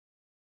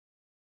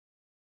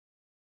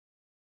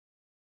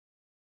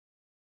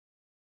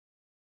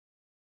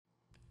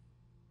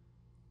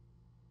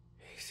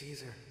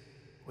Caesar,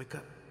 wake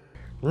up.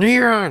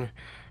 Neon!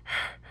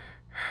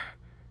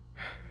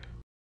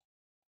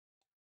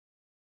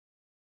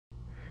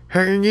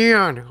 Hey,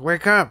 Neon,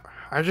 wake up!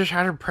 I just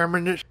had a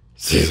permanent...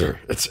 Caesar,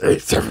 it's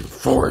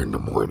 8:74 in the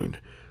morning.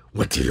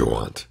 What do you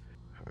want?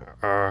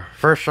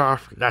 First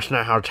off, that's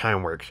not how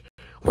time works.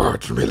 Well,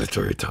 it's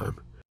military time.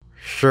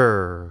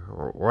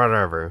 Sure,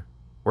 whatever.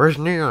 Where's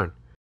Neon?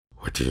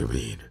 What do you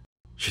mean?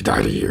 She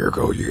died a year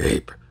ago, you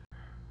ape.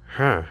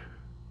 Huh.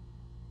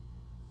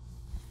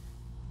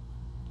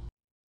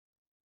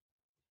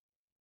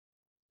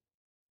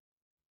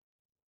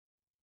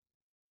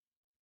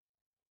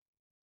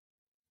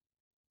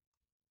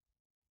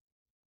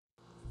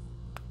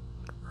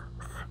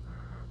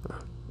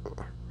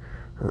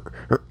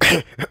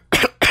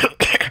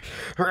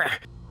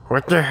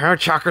 What the hell,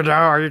 Chocodile?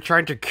 Are you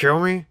trying to kill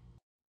me?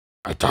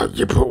 I thought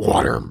you put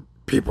water on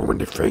people when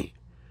they faint,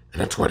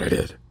 and that's what I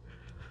did.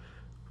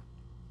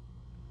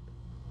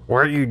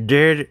 What you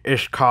did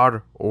is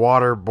called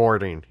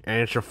waterboarding,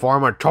 and it's a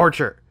form of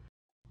torture.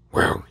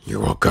 Well,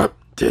 you woke up,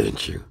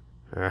 didn't you?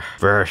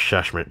 Fair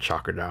assessment,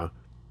 Chocodile.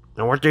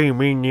 And what do you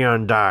mean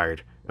Neon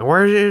died? And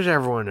where is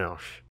everyone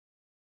else?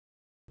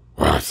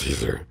 Well,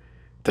 Caesar,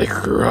 they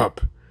grew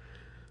up.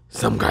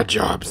 Some got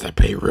jobs that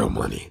pay real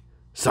money.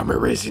 Some are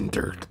raising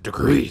their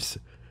degrees,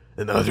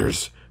 and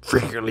others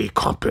frequently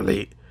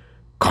compilate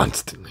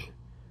constantly.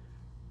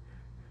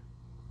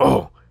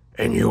 Oh,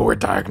 and you were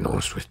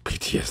diagnosed with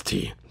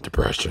PTSD,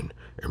 depression,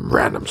 and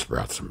random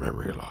sprouts of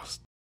memory loss.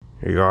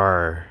 You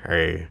are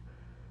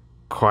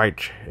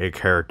quite a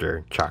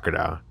character,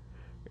 Chocodile.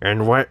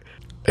 And what?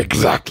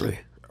 Exactly.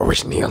 I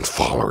wish Neon's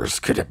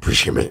followers could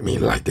appreciate me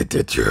like they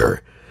did to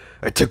her.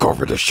 I took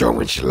over the show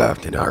when she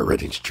left and our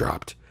ratings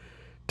dropped.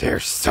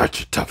 They're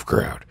such a tough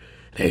crowd.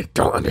 They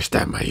don't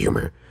understand my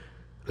humor.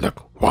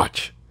 Look,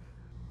 watch.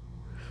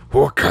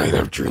 What kind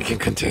of drinking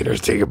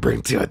containers do you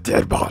bring to a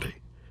dead body?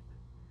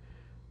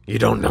 You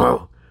don't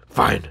know?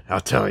 Fine,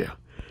 I'll tell you.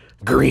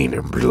 Green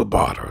and blue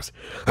bottles.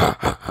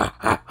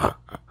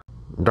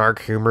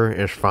 Dark humor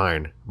is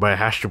fine, but it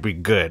has to be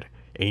good,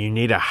 and you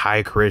need a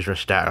high charisma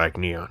stat like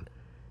Neon.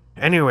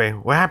 Anyway,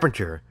 what happened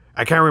to her?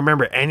 I can't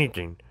remember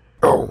anything.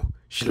 Oh,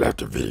 she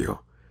left a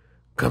video.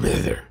 Come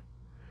hither.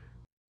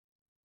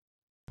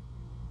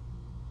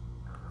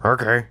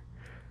 Okay.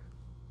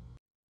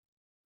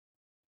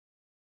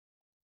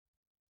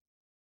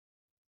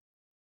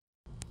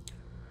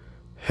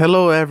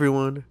 Hello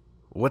everyone,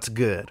 what's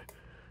good?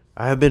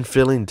 I have been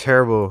feeling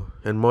terrible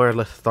and more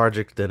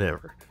lethargic than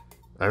ever.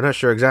 I'm not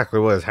sure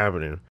exactly what is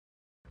happening,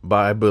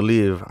 but I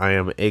believe I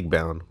am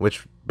egg-bound,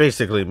 which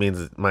basically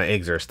means my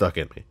eggs are stuck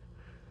in me.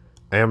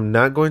 I am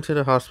not going to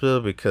the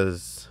hospital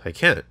because I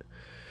can't,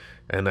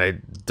 and I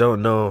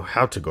don't know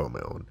how to go on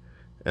my own.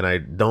 And I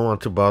don't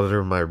want to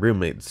bother my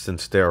roommates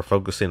since they are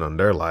focusing on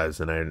their lives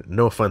and I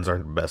know funds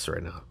aren't the best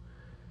right now.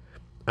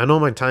 I know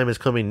my time is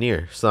coming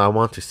near, so I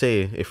want to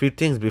say a few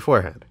things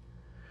beforehand.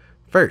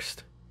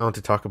 First, I want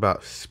to talk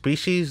about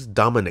species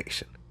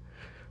domination.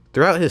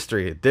 Throughout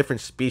history,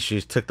 different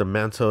species took the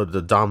mantle of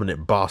the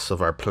dominant boss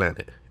of our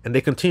planet, and they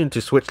continue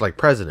to switch like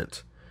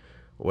presidents.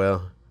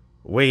 Well,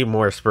 way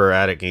more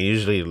sporadic and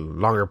usually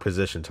longer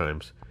position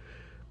times.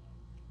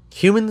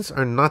 Humans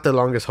are not the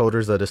longest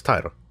holders of this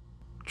title.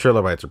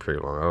 Trilobites are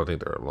pretty long. I don't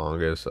think they're the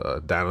longest.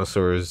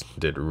 Dinosaurs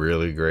did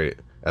really great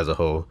as a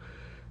whole.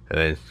 And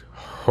then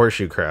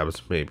horseshoe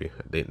crabs, maybe.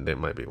 They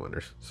might be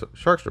winners. So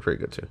sharks are pretty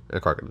good too.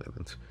 And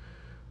crocodiles.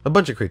 A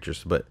bunch of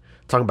creatures, but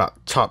talking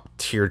about top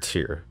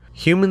tier.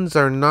 Humans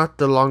are not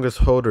the longest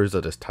holders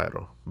of this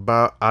title,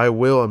 but I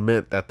will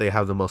admit that they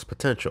have the most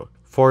potential.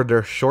 For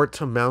their short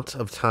amount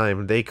of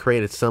time, they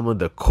created some of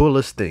the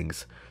coolest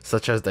things,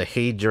 such as the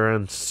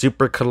Hadron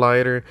Super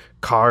Collider,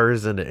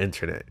 cars, and the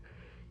internet.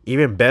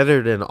 Even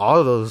better than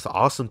all those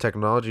awesome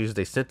technologies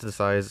they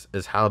synthesize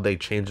is how they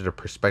change their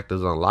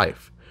perspectives on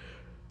life.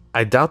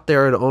 I doubt they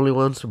are the only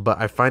ones, but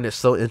I find it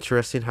so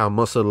interesting how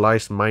most of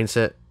life's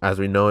mindset, as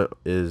we know it,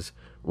 is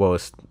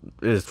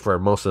for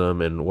most of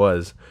them and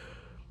was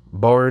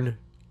born,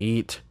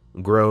 eat,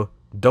 grow,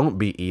 don't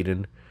be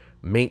eaten,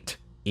 mate,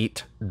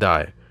 eat,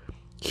 die.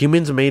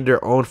 Humans made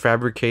their own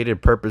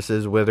fabricated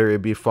purposes, whether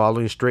it be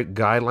following strict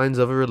guidelines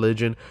of a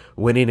religion,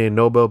 winning a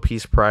Nobel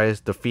Peace Prize,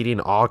 defeating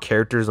all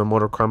characters in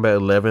Mortal Kombat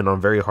 11 on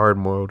very hard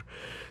mode,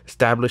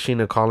 establishing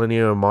a colony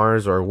on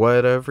Mars, or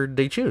whatever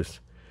they choose.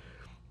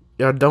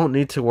 Y'all don't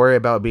need to worry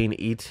about being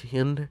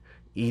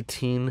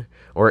eating,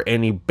 or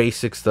any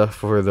basic stuff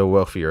for the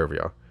welfare of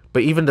y'all.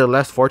 But even the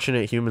less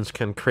fortunate humans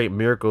can create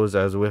miracles,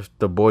 as with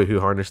the boy who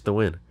harnessed the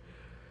wind.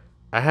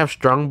 I have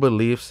strong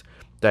beliefs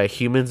that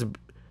humans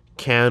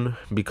can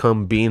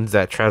become beings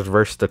that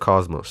traverse the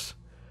cosmos,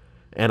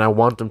 and I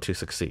want them to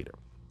succeed.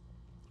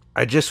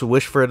 I just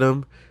wish for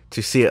them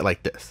to see it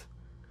like this.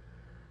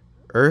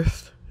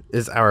 Earth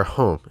is our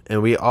home,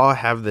 and we all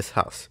have this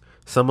house.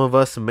 Some of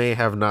us may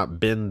have not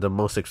been the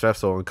most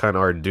successful and kind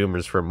of are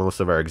doomers for most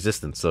of our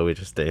existence, so we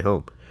just stay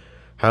home.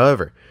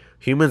 However,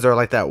 humans are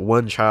like that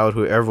one child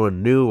who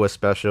everyone knew was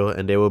special,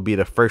 and they will be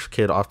the first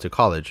kid off to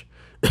college.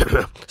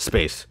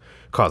 Space.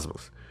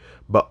 Cosmos.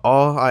 but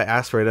all I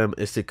ask for them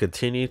is to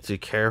continue to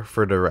care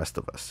for the rest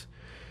of us.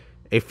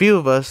 A few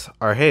of us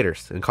are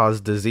haters and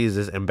cause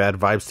diseases and bad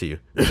vibes to you.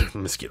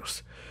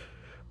 Mosquitoes.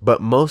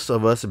 But most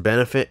of us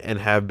benefit and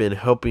have been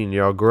helping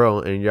y'all grow,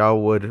 and y'all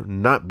would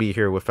not be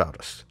here without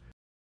us.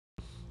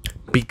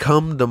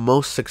 Become the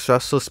most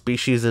successful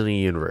species in the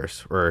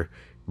universe, or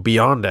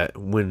beyond that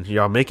when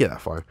y'all make it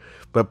that far.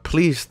 But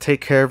please take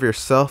care of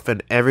yourself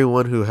and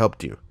everyone who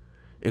helped you,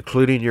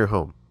 including your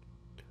home.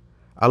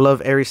 I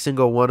love every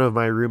single one of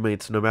my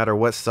roommates, no matter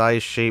what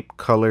size, shape,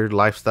 color,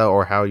 lifestyle,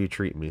 or how you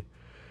treat me.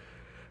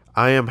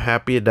 I am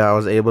happy that I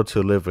was able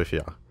to live with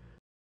y'all.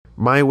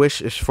 My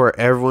wish is for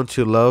everyone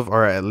to love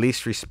or at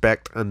least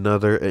respect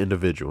another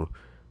individual,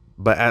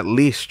 but at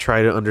least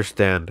try to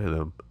understand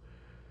them.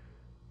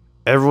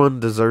 Everyone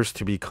deserves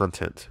to be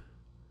content.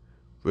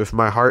 With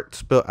my heart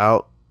spilled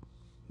out,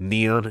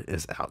 Neon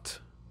is out.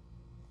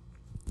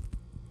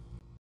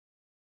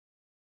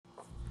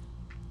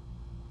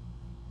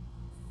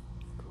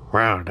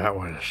 Wow, that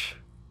was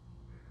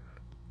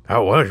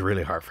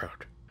really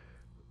heartfelt.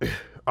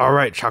 All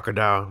right,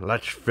 Crocodile,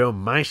 let's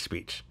film my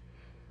speech.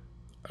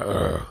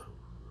 Oh.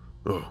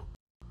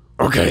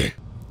 Okay.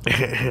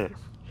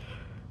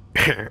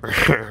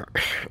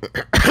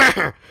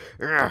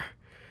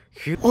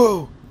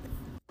 Whoa.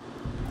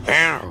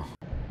 Ow.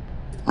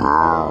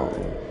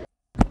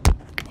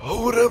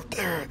 Hold up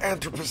there,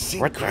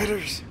 Anthropocene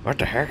critters. What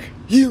the heck?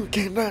 You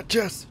cannot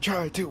just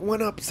try to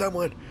one-up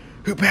someone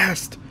who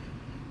passed.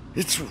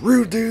 It's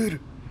rude, dude.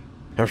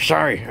 I'm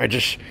sorry. I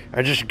just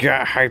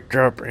got hyped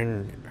up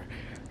and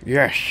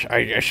yes,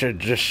 I should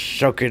just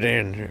soak it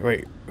in.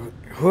 Wait,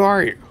 who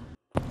are you?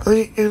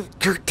 I am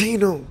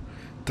Tartino,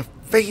 the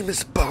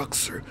famous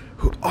boxer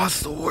who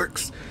also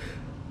works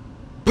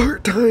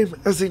part-time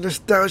as a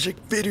nostalgic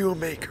video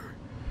maker.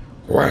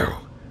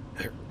 Wow.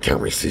 Can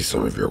we see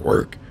some of your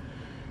work?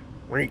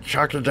 Wait,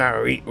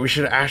 Crocodile, we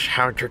should ask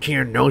how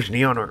Tartino knows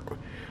Neon or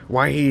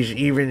why he's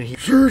even here.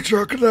 Sure,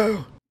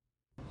 Crocodile.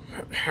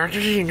 How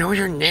does he know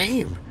your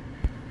name?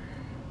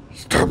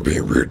 Stop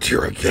being rude to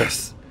you, I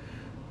guess.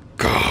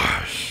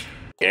 Gosh.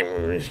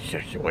 Whenever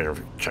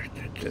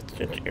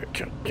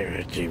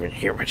to even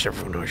hear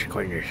myself when I was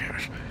going to your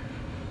house.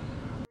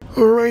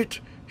 Alright,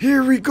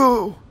 here we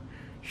go.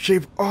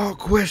 Save all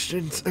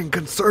questions and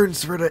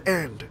concerns for the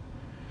end.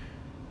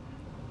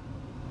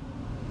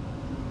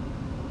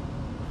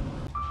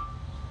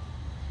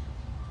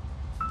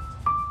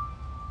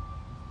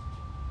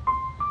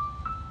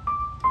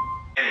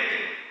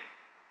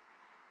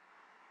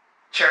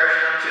 Cherish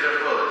them to the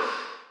fullest,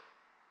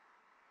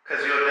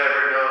 because you'll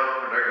never know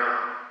when they're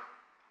gone.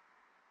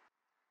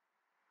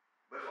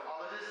 With all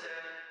of this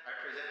said, I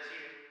present to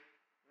you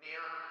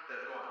Neon The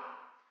Iguana.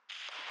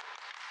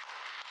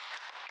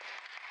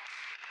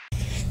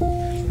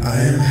 I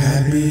am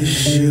happy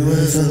she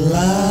was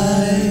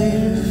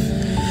alive,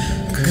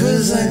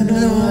 'cause I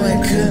know I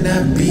could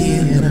not be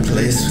in a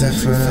place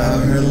that's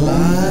without her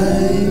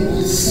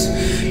lies.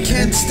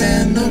 Can't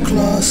stand no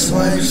claw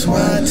swipes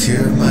while I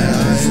tear my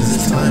eyes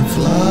as time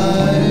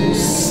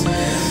flies.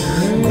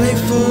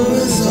 Grateful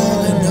is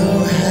all I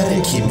know how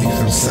to keep me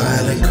from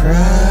silent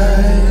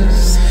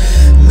cries.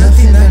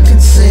 Nothing I can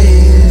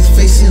say is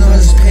facing all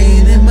this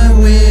pain in my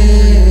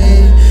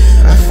way.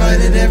 I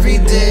fight it every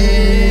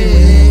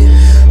day.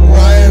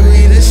 Why are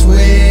we this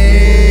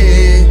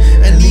way?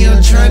 A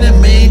neon trying to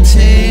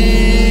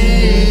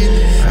maintain.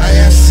 I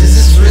asked, is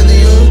this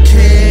really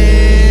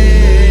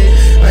okay?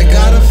 I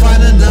gotta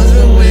find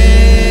another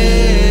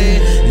way.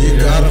 You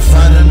gotta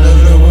find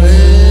another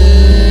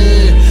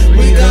way.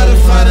 We gotta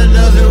find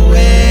another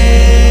way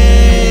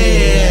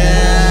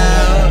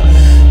out.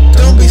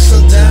 Don't be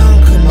so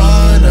down, come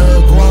on,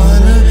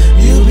 iguana.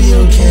 You'll be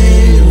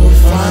okay, we'll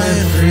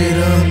find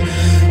freedom.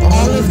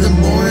 All of the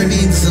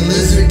mornings the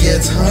lizard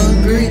gets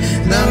hungry.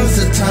 Now's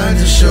the time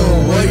to show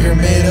what you're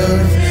made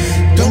of.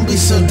 Don't be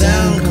so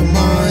down, come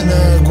on,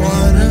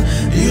 iguana.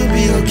 You'll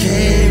be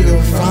okay,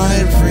 we'll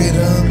find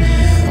freedom.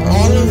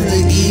 All of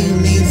the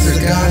evenings the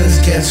goddess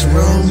gets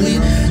lonely.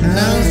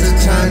 Now's the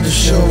time to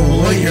show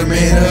what you're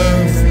made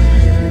of.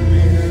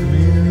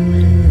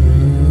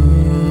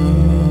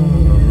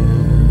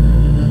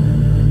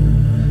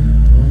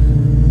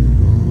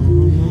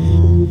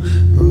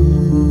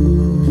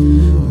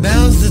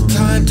 Now's the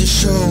time to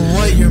show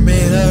what you're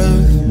made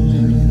of.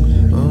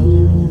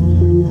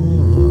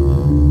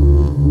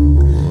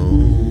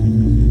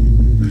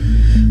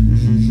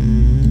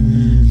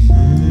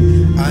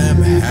 I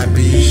am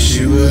happy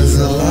she was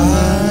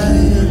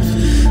alive,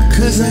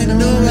 'cause I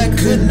know I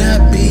could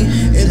not be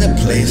in a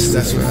place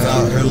that's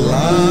without her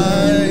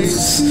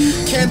lies.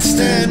 Can't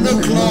stand the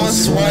claw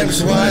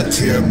swipes while I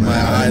tear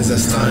my eyes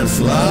as time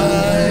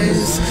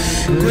flies.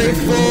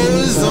 Grateful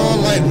is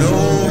all I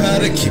know how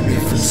to keep me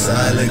from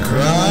silent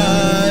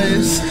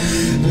cries.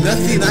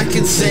 Nothing I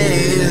can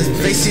say is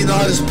facing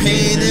all this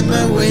pain in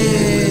my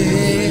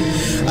way.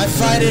 I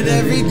fight it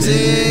every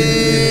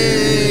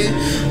day.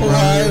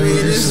 Why are we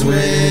this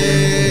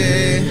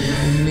way?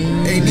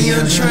 A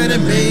neon trying to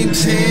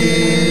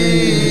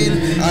maintain.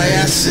 I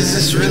asked, is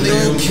this really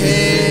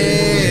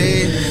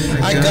okay?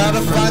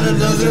 gotta find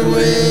another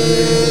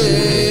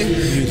way.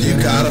 You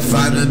gotta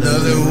find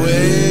another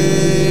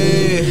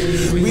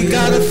way. We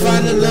gotta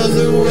find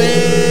another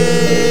way.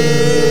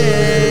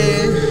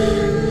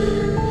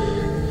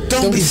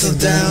 Don't be so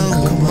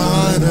down, come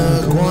on,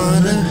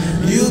 iguana.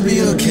 You'll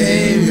be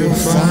okay, you'll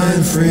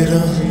find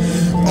freedom.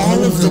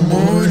 All of the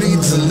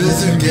mornings the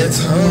lizard gets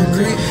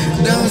hungry.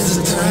 Now's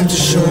the time to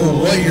show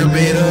what you're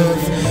made of.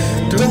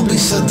 Don't be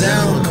so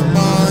down, come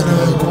on,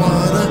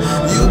 iguana.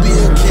 You'll be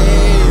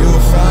okay,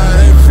 you'll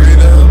find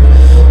freedom.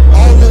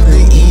 All of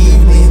the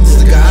evenings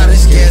the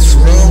goddess gets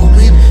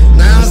roaming.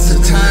 Now's the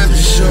time to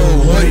show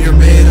what you're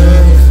made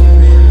of.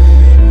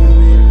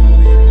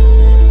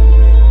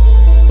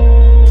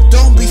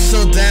 Don't be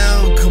so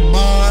down, come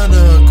on,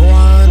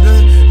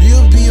 iguana.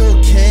 You'll be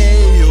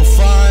okay, you'll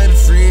find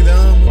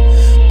freedom.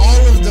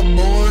 All of the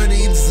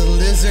mornings the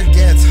lizard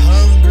gets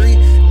hungry.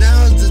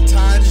 Now's the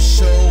time to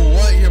show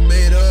what you're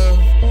made of.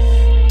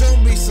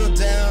 Don't be so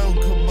down,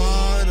 come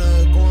on,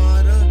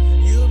 iguana.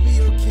 You'll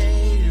be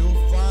okay, you'll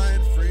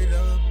find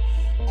freedom.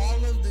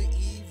 All of the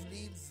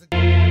evenings the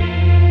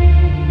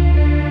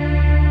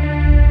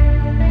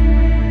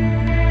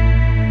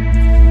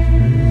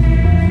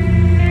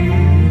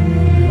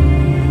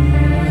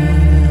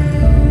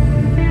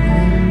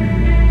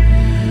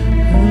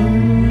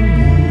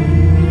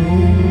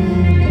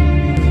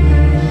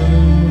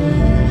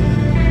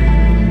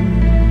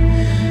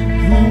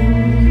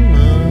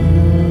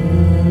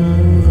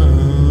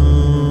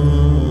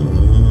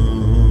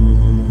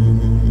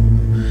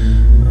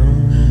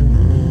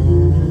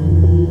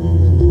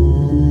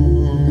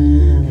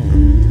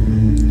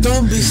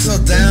Don't be so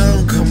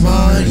down, come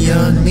on,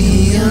 young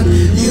Neon.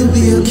 You'll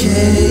be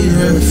okay,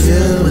 you're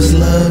filled with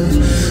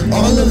love.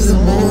 All of the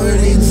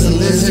mornings the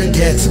lizard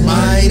gets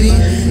mighty.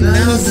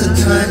 Now's the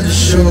time to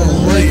show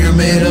what you're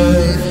made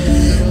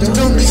of.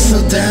 Don't be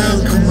so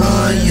down, come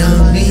on,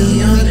 young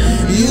Neon.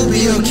 You'll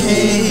be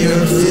okay,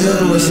 you're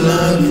filled with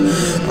love.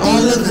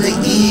 All of the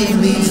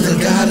evenings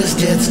the goddess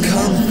gets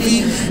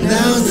comfy.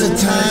 Now's the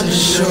time to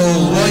show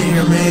what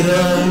you're made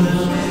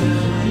of.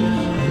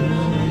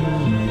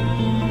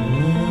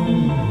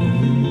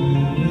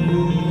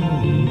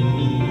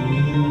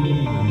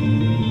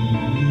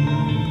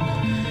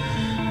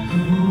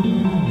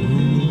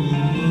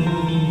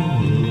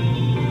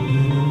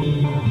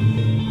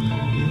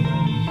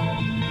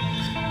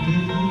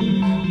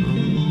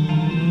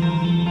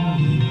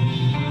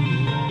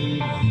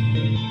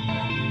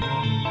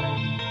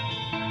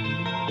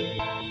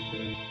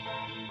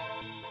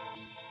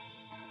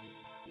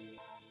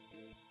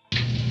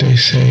 They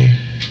say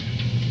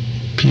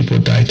people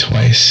die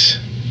twice.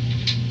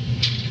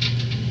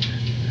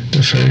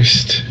 The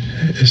first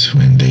is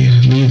when they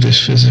leave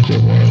this physical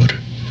world.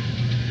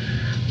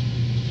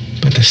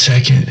 But the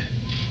second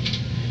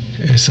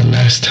is the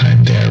last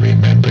time they are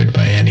remembered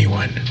by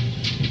anyone.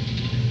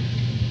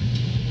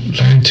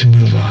 Learn to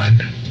move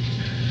on,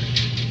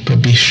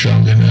 but be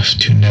strong enough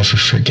to never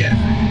forget.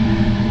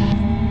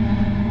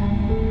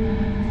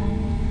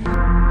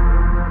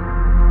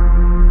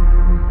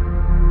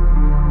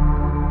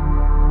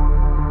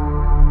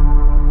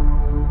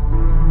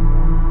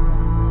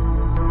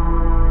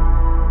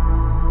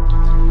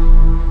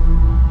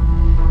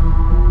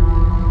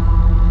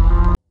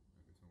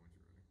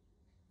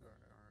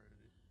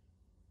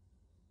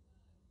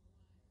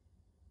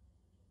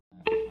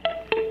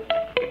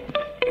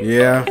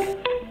 Yeah.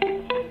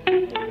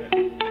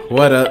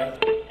 What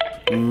up?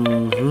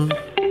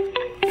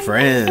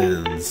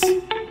 Friends.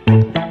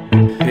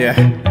 Yeah.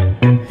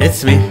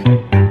 It's me.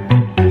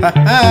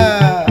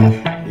 Ha.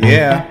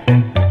 Yeah.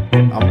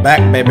 I'm back,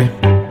 baby.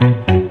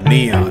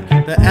 Neon.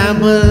 The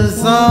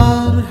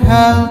Amazon.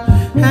 How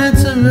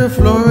handsome your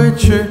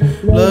flouriture.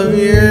 Love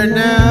you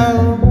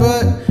now.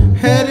 But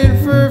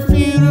headed for a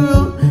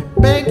funeral.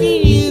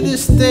 Begging you to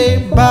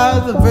stay by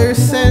the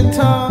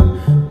Versenton.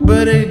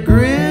 But a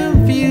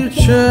grim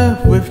future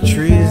with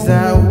trees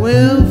that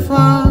will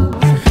fall.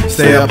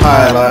 Stay up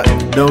high a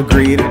lot, no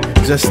greed,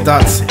 just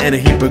thoughts and a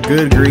heap of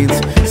good greens.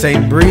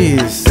 Same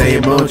breeze,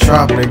 same old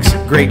tropics,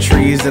 great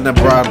trees and a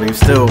broadleaf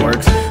still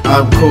works.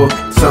 I'm cool,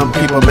 some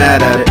people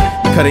mad at it.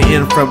 Cutting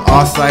in from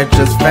all sides,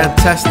 just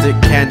fantastic.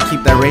 Can't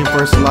keep that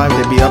rainforest alive,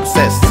 they be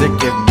upset sick.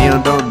 If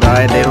Neon don't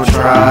die, they don't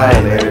try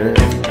later.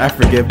 I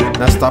forgive,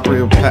 now stop or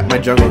you'll pat my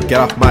jungle, get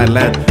off my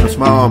land. I'm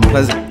small, I'm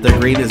pleasant, the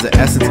green is the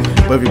essence.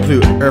 But if you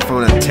pollute earth,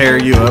 I'm gonna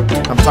tear you up.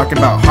 I'm talking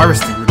about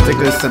harvesting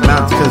ridiculous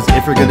amounts, cause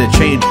if you're gonna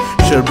change,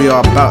 should be all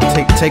about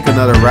take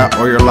another route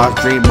or your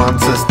lost dream on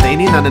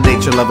sustaining, not a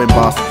nature loving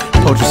boss.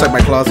 Poacher suck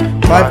my claws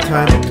 5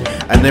 times.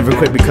 I never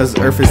quit because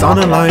earth is on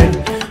the line.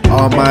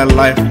 All my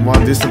life,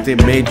 wanna do something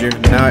major.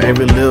 Now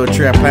every little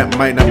tree I plant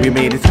might not be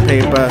made into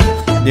paper.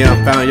 Yeah,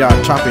 I found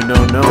y'all chopping, no.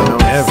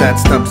 Sad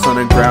stumps on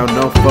the ground,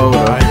 no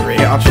photo.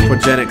 Yeah,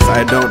 anthropogenics,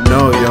 I don't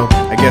know, yo.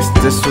 I guess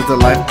this was the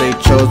life they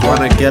chose.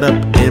 Wanna get up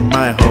in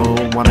my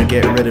home, wanna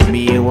get rid of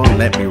me and won't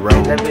let me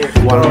roam.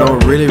 Wanna know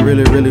really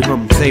who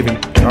I'm saving.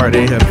 Are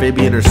they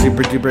amphibian or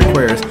super duper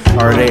aquarius?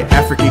 Are they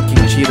African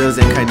king cheetahs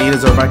and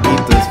kainitas or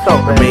vaquitas?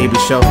 Or maybe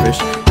shellfish?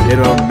 It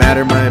don't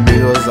matter, my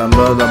amigos, I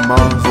love them all.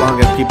 As long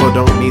as people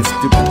don't need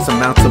stupid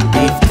amounts of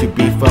beef to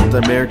beef up the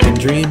American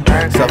dream.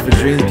 Selfish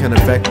dreams can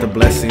affect the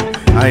blessing.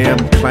 I am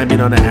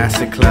climbing on an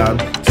acid cloud.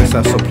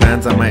 Successful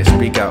plans, I might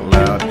speak out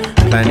loud.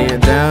 Planning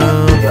it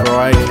down before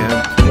I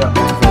can.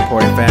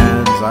 Supporting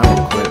fans, I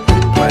won't quit.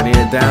 Planning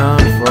it down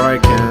before I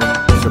can.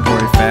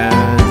 Supporting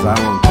fans, I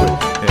won't quit.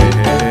 Hey,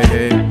 hey,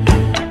 hey, hey.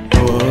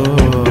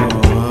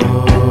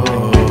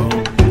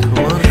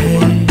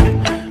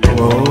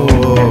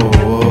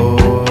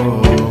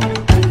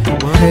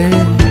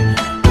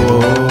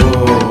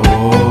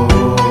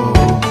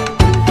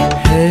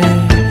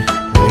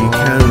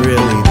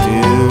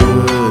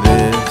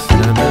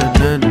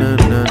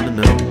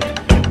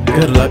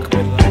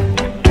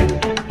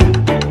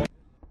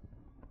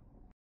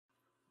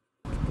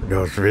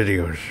 Those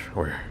videos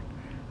were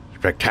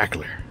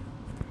spectacular.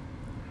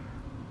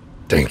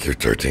 Thank you,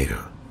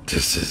 Tortino.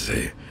 This is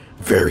a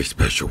very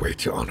special way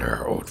to honor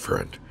our old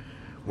friend.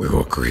 We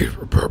will grieve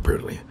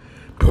appropriately,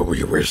 but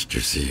we wish to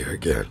see you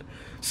again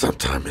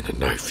sometime in the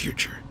nigh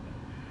future.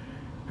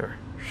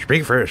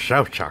 Speak for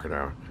yourself,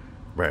 Chocolate.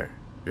 But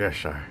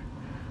yes,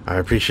 I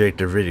appreciate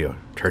the video,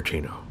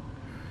 Tortino.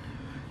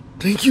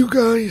 Thank you,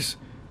 guys.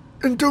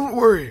 And don't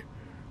worry,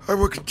 I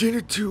will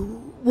continue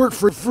to work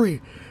for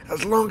free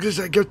as long as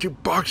I get to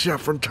box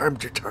out from time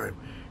to time.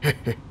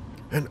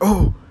 And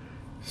oh,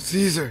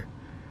 Caesar,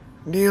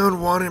 Neon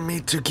wanted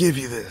me to give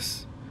you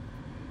this.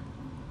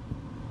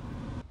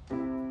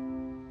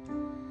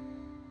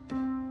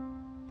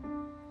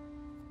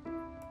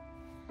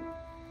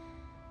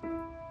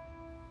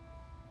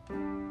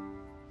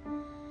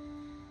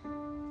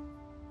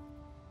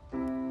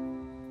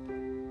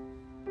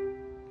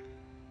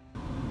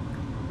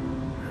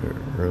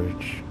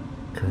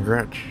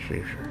 Congrats,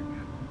 Caesar.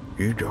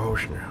 You the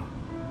host now.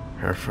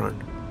 Have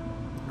fun.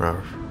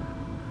 Ralph.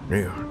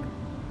 Neon.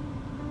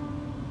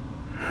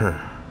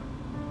 Huh.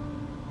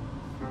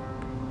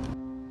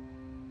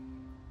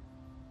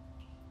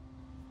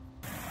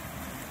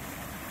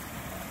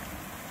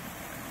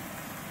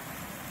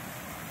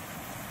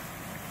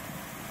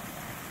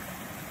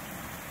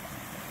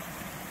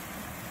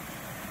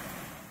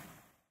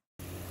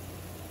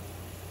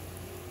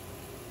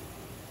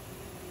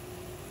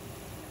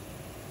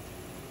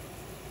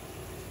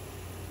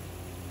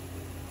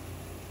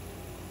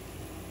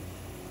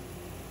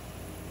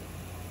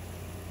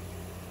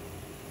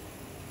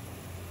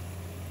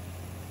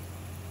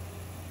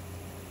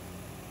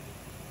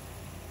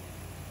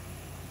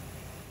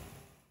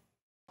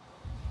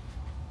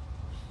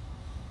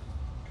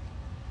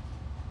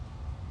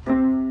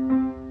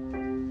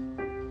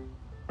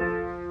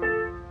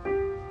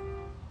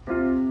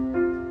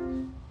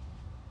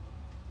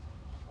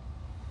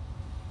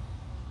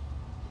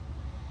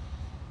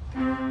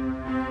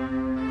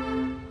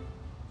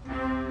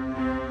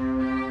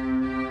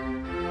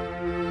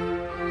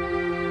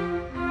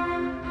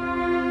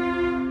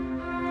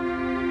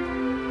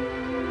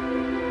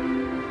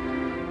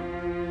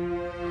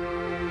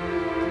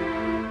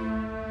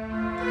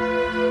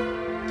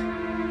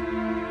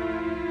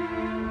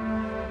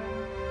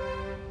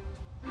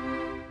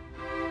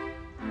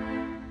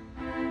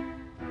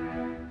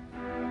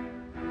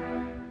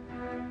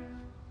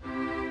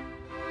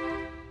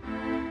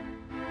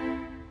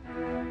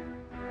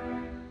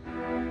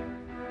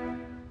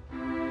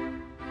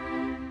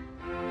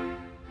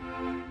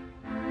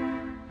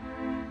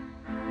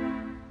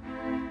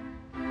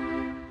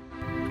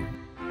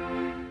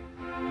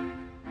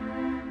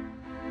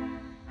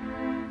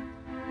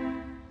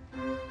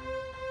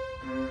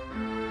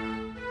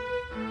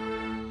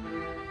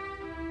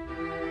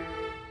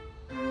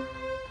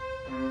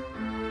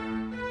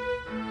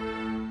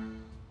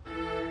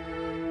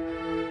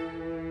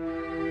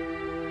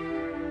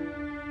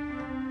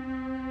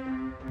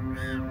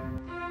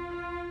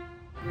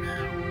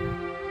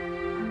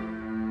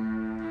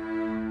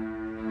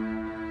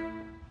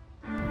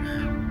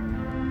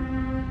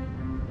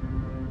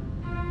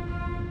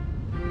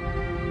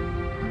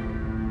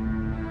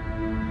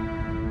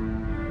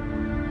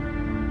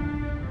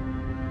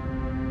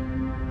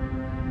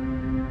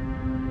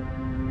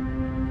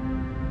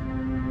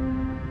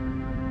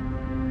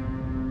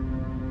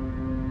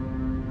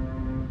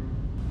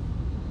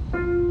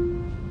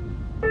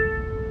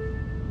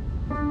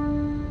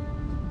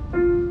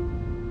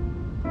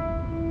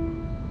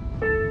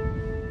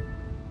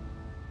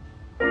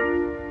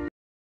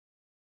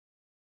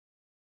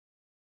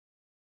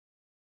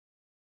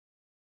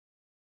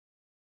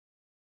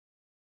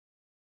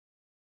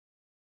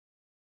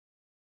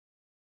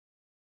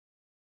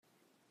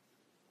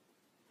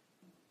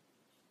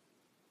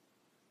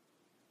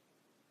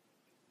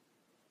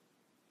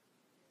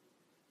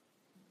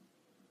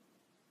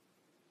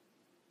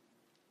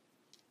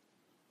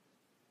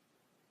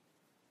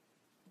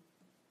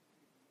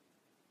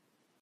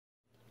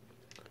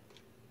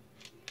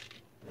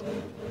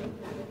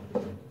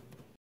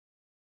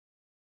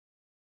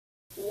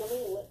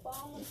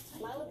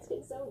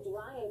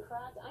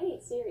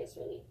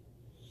 moist relief.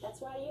 That's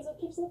why I use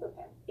Keeps Lip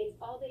Repair. It's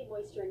all-day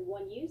moisture in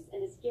one use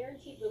and is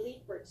guaranteed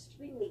relief for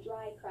extremely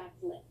dry,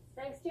 cracked lips.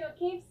 Thanks to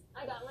Keeps,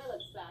 I got my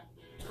lips back.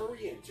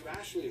 Hurry in to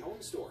Ashley Home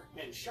Store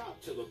and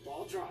shop till the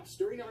ball drops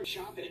during our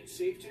shop and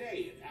save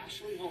today at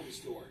Ashley Home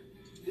Store.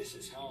 This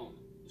is home.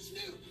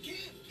 Snoop,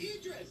 Kim,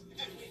 Idris,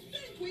 and we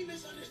think we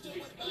misunderstood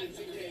what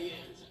Boxing Day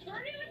is.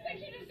 Bernie looks like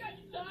she just got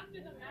socked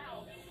in the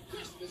mouth.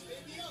 Christmas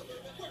may be over,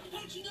 but we're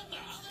punching up the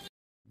holiday.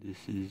 This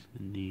is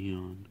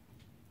Neon.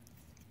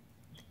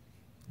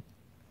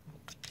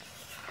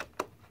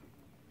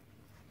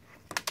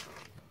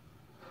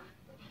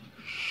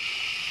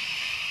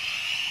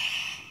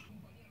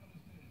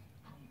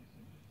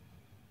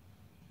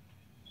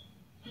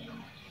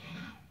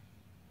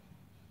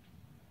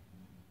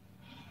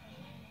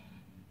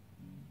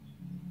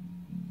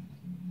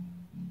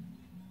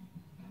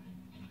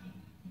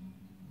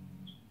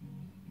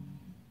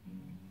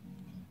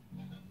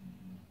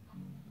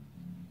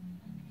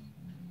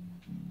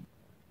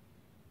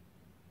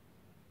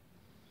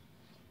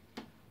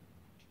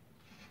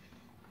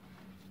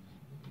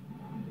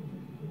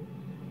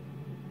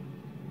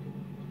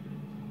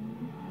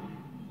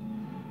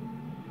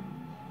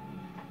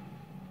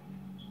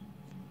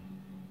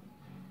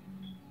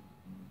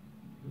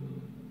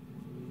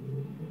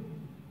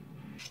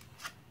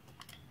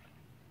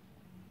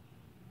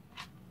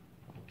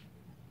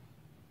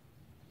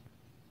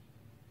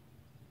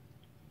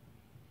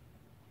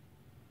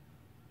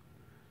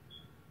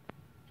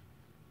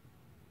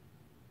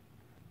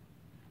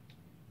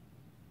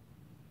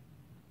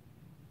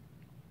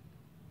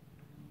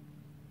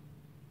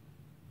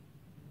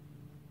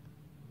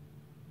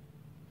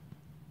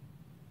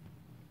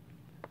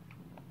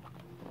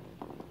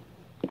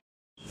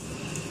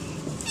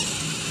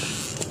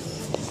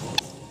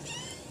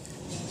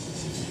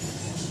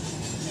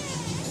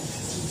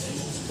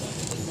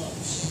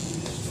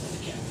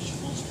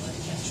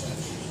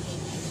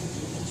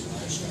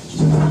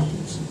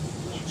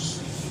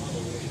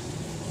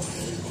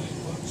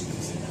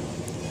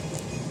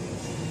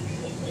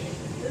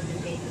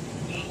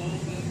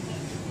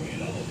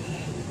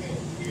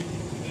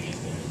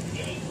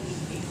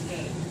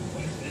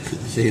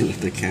 Say it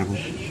with the camera.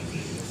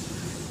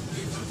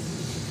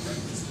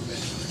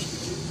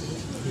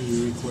 Are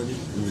you recording?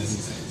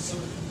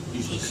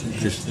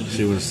 Just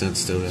she would have sent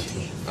still after.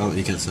 Oh,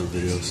 you can't send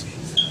videos.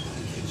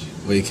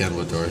 Well, you can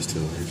with ours too.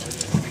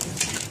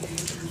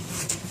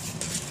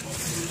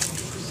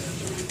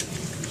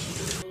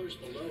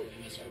 Below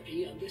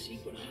MSRP on this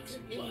Equinox.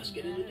 Plus,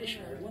 get an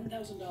additional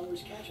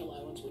 $1,000 cash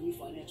allowance when you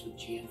finance with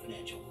GM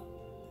Financial.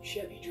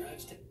 Chevy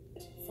drives to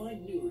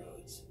find new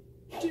roads.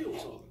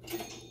 Deals on.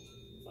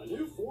 A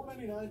new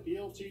 $4.99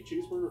 BLT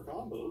cheeseburger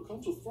combo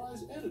comes with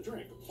fries and a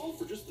drink, all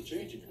for just the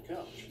change in your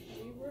couch.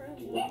 We were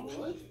in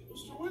What?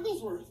 Mr.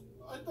 Wigglesworth,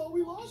 I thought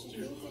we lost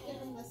you. to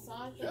get a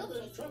massage.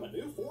 Kevin, try my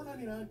new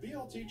 $4.99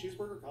 BLT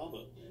cheeseburger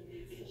combo.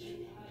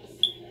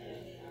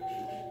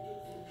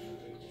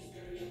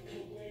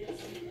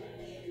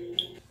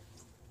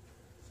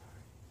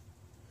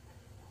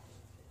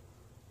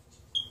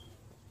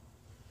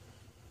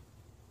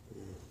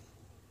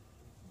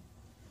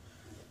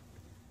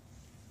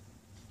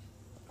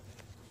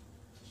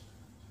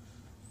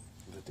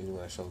 The thing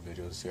when I show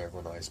videos here,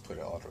 everyone always put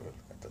it auto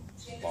at the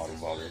bottom.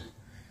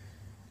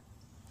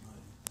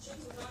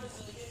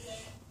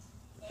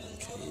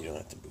 Okay, you don't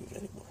have to move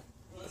anymore.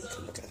 You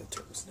can look at the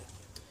turtles now.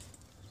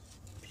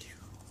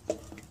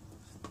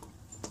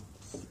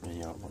 And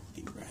y'all won't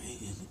be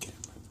right in the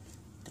camera.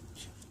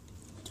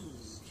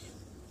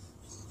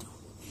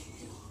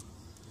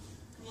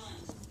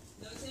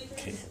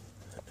 Okay.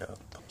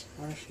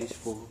 Alright, she's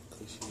full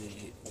because she didn't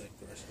eat like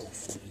the rest of the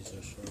fruities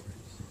or strawberries.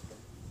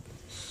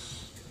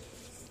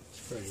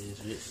 Friday is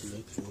rich, she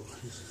looks full.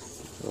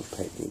 Oh,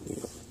 packing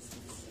deal.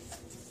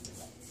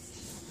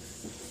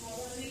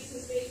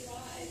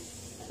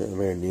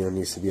 Remember, Neon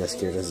used to be as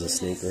scared as a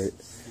snake, right?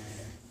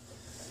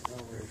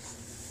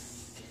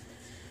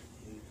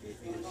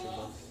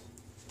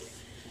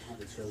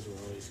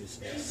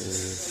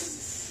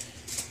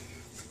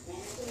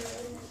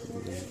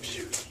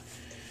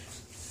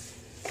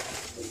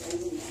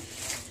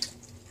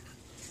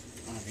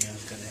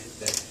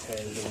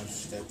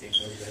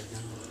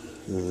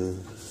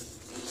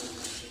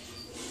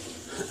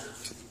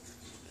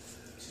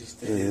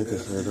 Yeah,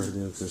 because I don't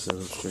know if this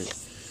is straight.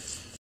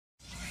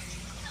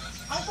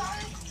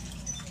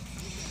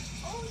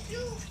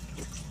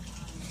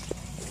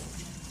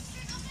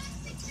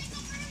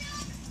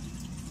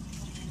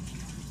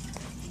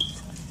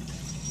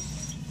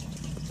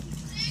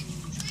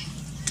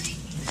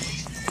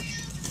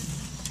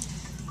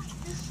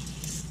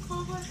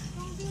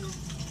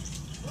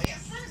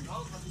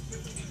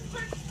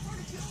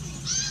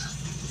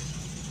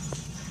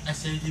 I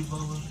saved you,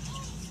 Bubba.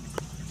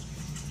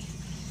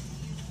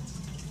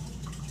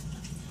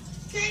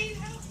 Jane,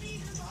 help me!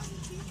 There's all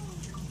these people.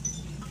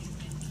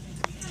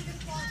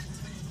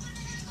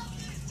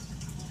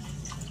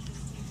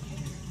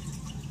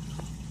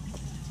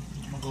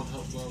 I'm gonna go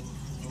help Bubba.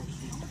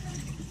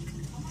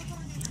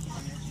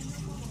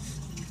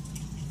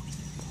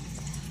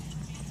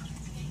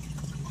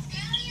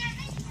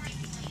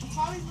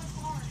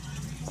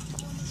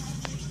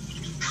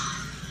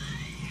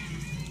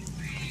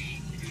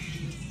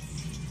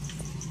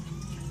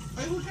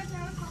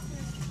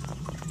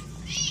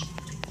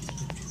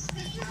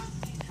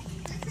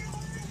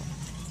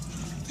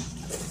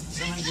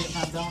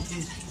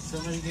 bounty.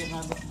 Somebody get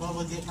my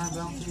Bubba, get my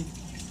bounty.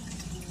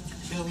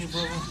 Kill me,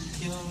 Bubba.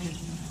 Kill me.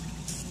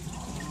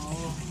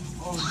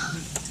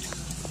 Oh.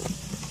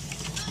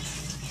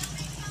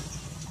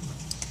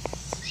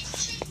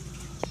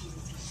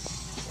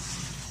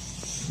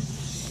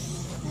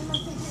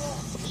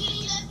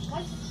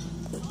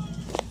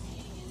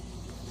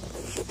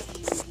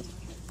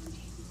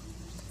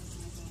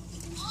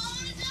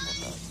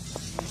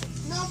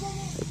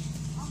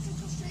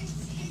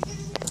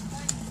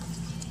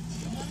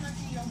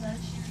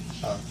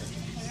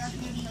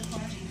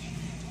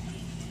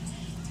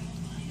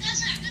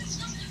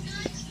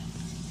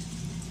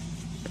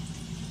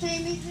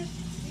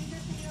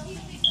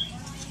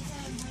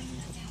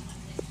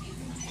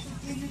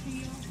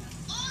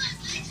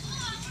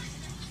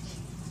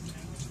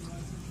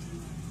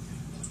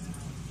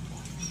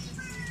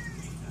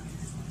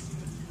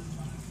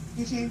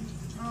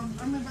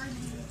 I'm inviting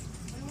you.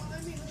 They won't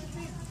let me.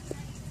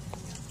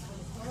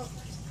 Oh,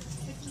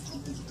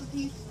 it's a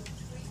cookie.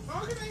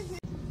 Organize it.